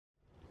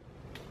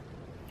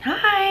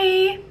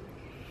Hi,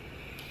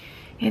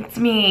 it's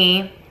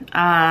me.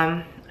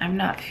 I'm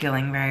not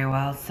feeling very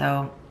well,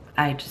 so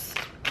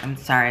I'm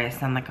sorry I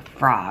sound like a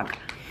frog,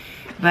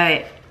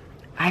 but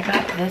I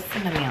got this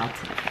in the mail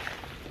today.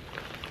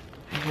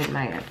 I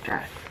might have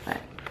dressed,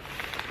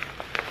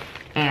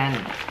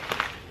 and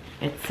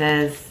it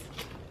says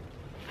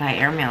by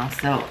airmail,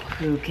 so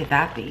who could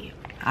that be?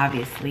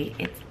 Obviously,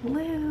 it's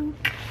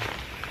Luke.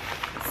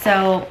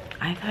 So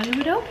I thought I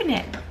would open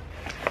it.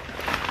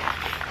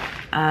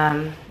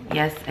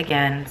 Yes,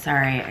 again,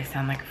 sorry, I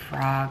sound like a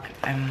frog.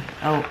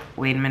 Oh,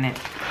 wait a minute.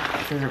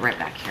 It says it right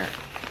back here.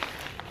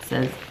 It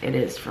says it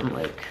is from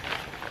Luke.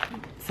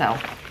 So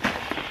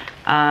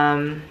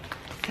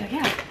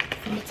yeah,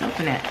 so let's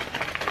open it.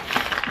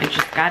 I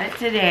just got it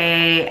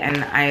today,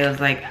 and I was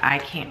like, I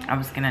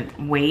was gonna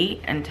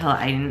wait until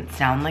I didn't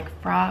sound like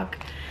a frog,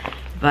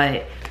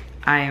 but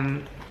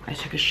I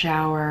took a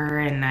shower,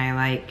 and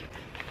I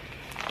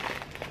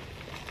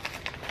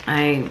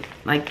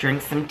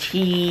drink some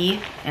tea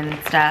and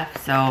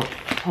stuff, so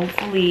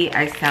hopefully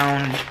I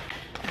sound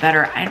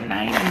better. I'm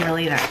not even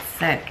really that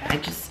sick. I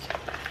just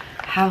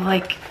have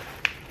like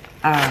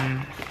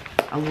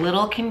a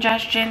little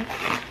congestion,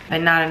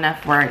 but not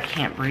enough where I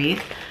can't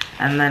breathe.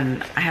 And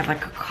then I have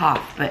like a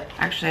cough, but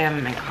actually I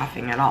haven't been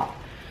coughing at all.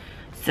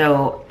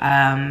 So,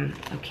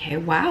 okay,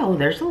 wow,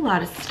 there's a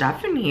lot of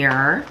stuff in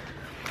here.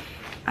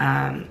 So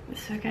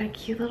I got a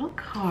cute little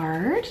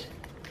card.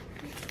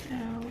 So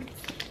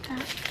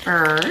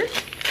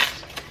first,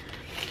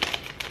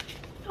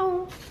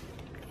 oh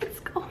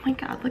my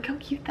god, look how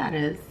cute that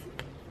is.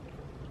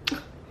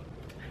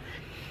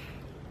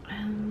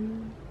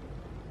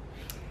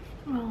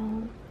 Oh,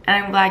 and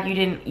I'm glad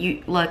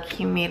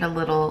you made a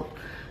little,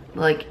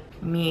 like,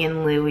 me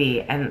and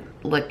Louie, and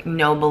look,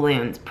 no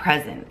balloons,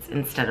 presents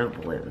instead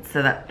of balloons.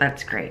 So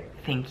that's great.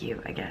 Thank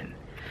you again.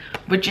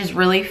 Which is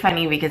really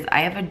funny because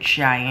I have a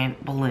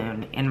giant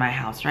balloon in my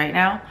house right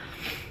now.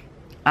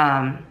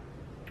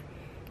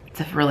 It's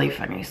a really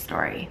funny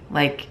story.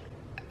 Like,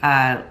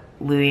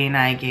 Louie and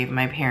I gave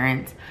my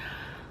parents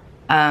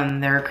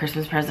their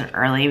Christmas present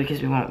early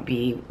because we won't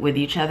be with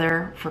each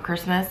other for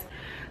Christmas.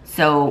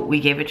 So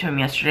we gave it to them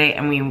yesterday,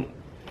 and we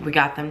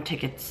got them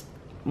tickets.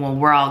 Well,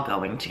 we're all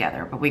going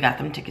together, but we got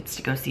them tickets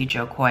to go see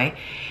Joe Coy.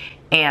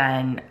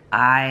 And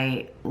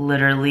I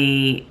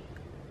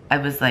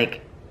was like,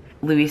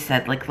 Louie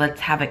said, like,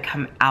 let's have it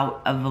come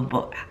out of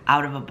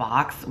a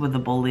box with a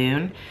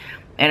balloon.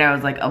 And I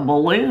was like, a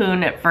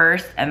balloon at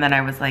first, and then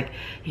I was like,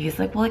 he's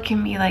like, well, it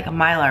can be like a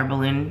Mylar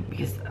balloon,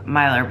 because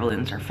Mylar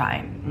balloons are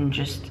fine, and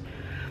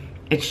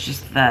it's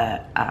just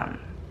the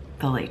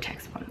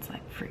latex ones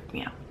like freak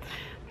me out.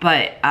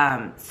 But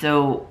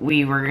so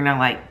we were gonna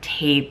like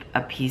tape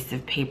a piece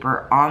of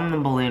paper on the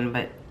balloon,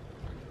 but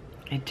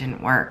it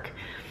didn't work.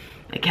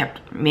 It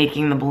kept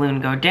making the balloon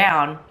go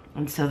down.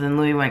 And so then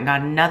Louie went and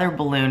got another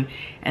balloon,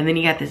 and then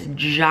he got this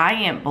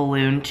giant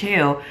balloon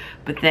too,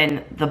 but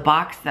then the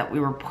box that we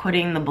were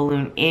putting the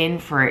balloon in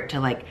for it to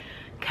like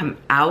come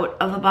out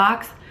of the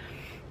box,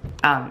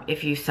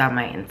 if you saw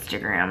my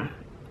Instagram,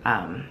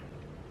 and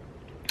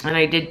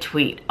I did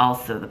tweet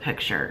also the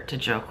picture to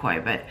Joe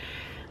Coy, but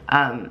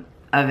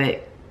of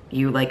it,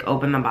 you like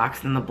open the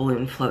box and the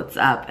balloon floats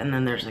up, and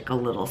then there's like a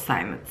little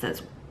sign that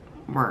says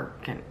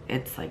work, and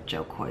it's like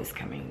Joe Coy's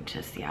coming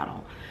to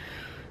Seattle.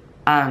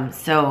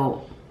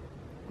 So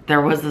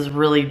there was this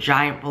really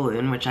giant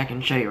balloon, which I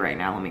can show you right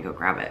now. Let me go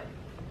grab it.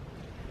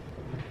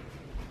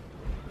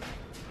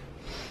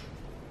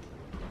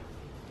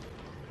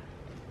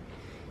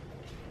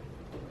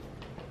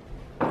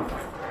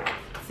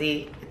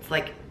 See, it's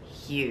like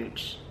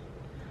huge.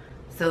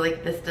 So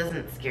like this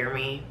doesn't scare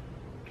me,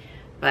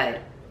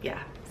 but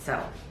yeah,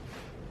 so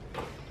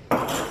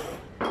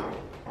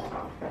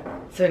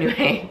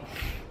anyway.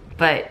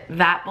 But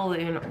that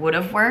balloon would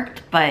have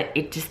worked, but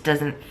it just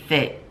doesn't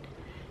fit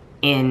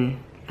in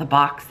the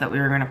box that we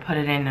were gonna put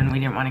it in, and we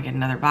didn't want to get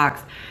another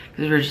box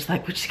because we were just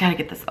like, we just gotta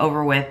get this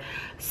over with.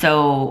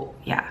 So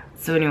yeah,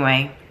 so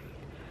anyway,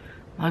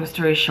 long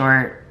story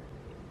short,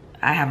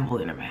 I have a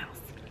balloon in my house.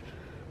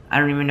 I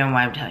don't even know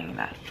why I'm telling you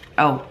that.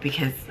 Oh,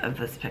 because of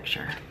this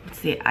picture.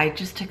 See, I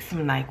just took some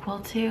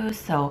NyQuil too,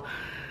 so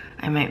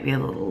I might be a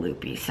little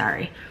loopy,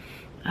 sorry.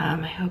 I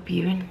hope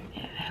you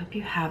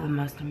have the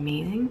most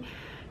amazing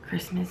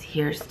Christmas.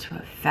 Here's to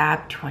a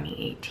fab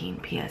 2018.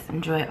 P.S.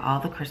 Enjoy all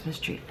the Christmas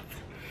treats.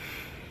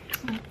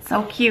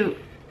 So cute.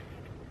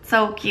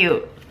 So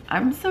cute.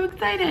 I'm so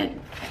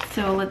excited.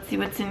 So let's see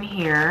what's in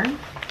here.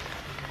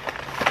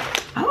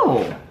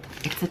 Oh,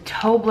 it's a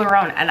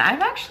Toblerone. And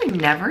I've actually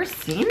never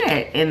seen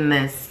it in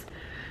this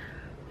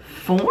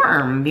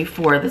form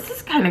before. This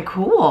is kind of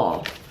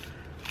cool.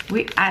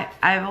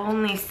 I've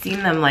only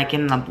seen them like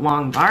in the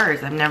long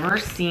bars. I've never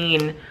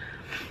seen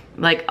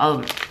like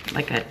a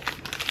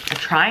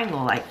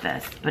triangle like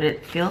this, but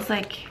it feels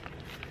like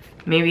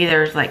maybe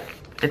there's like,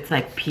 it's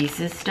like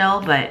pieces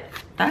still, but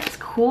that's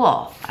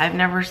cool. I've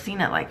never seen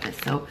it like this,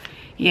 so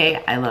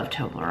yay, I love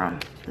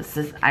Toblerone. This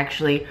is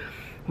actually,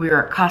 we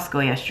were at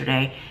Costco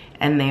yesterday,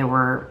 and they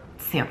were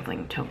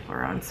sampling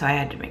Toblerone, so I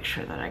had to make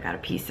sure that I got a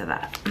piece of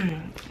that.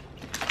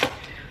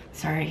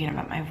 Sorry again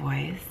about my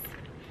voice.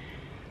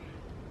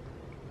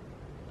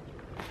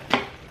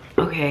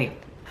 Okay,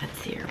 let's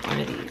see here. What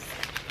are these?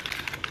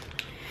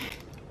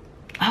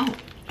 Oh,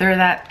 they're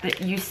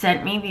that you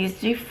sent me these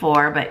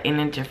before, but in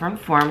a different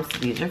form. So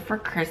these are for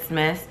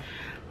Christmas.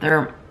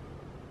 They're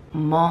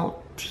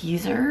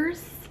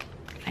Maltesers,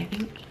 I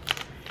think.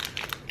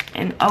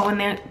 And oh,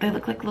 and they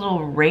look like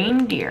little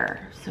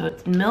reindeer. So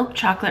it's milk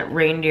chocolate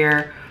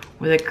reindeer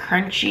with a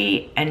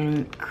crunchy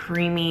and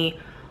creamy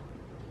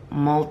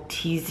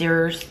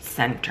Maltesers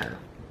center.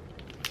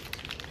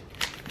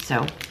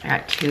 So I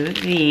got 2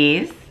 of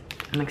these.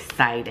 I'm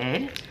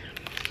excited.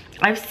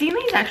 I've seen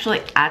these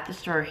actually at the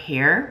store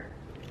here,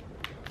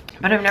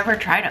 but I've never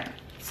tried them.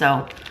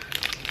 So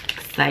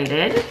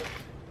excited.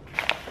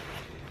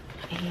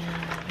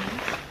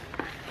 And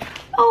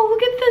oh,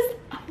 look at this.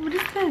 Oh, what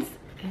is this?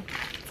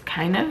 It's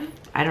kind of,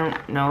 I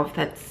don't know if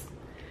that's,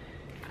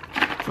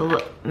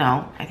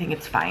 no, I think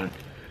it's fine.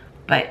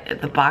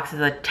 But the box is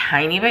a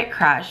tiny bit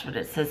crushed, but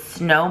it says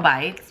Snow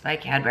Bites by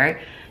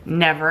Cadbury.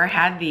 Never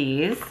had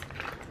these.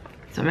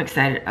 So I'm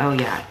excited. Oh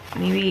yeah,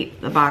 maybe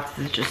the box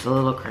is just a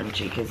little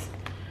crunchy because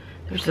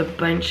there's a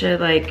bunch of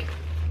like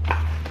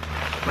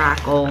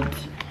crackled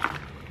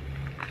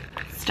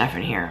stuff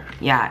in here.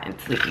 Yeah,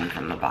 it's leaking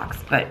from the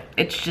box, but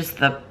it's just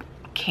the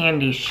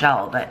candy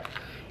shell that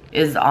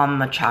is on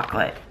the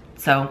chocolate.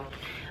 So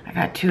I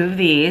got 2 of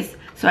these.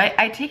 So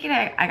I take it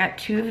I got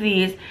 2 of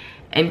these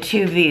and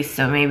 2 of these,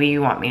 so maybe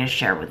you want me to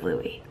share with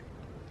Louie.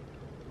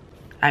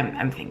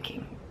 I'm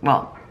thinking.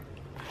 Well,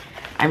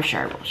 I'm sure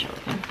I will share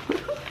with him.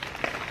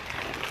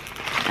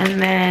 And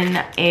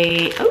then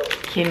a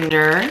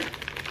Kinder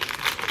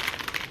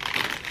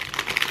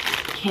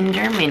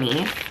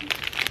Minis.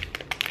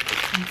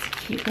 It's a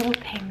cute little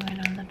penguin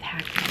on the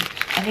package.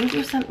 I think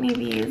you sent me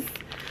these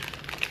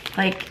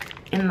like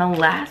in the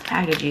last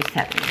package you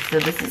sent me. So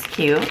this is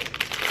cute.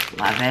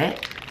 Love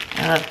it.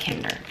 I love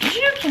Kinder. Did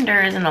you know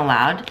Kinder isn't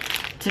allowed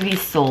to be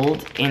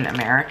sold in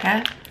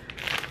America?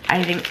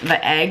 I think the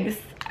eggs,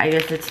 I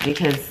guess it's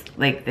because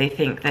like they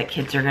think that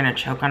kids are gonna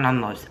choke on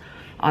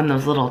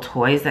those little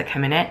toys that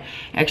come in it.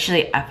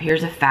 Actually,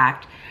 here's a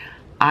fact.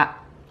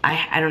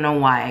 I don't know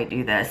why I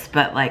do this,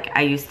 but like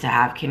I used to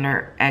have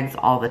Kinder eggs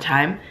all the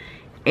time,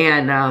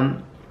 and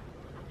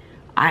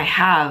I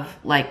have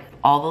like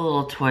all the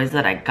little toys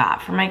that I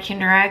got from my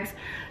Kinder eggs.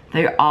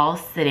 They're all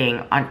sitting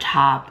on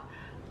top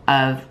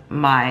of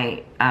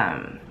my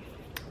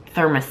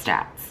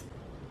thermostats,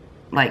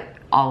 like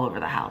all over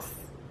the house.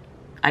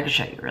 I can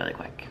show you really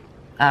quick.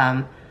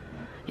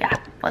 Yeah,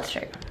 let's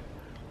show you.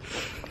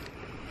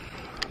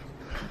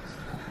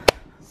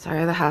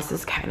 Sorry, the house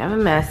is kind of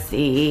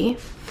messy.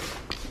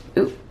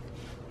 Ooh,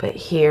 but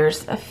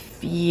here's a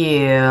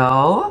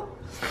few.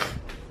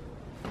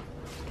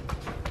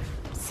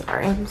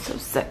 Sorry, I'm so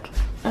sick.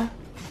 And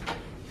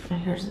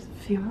here's a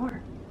few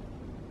more.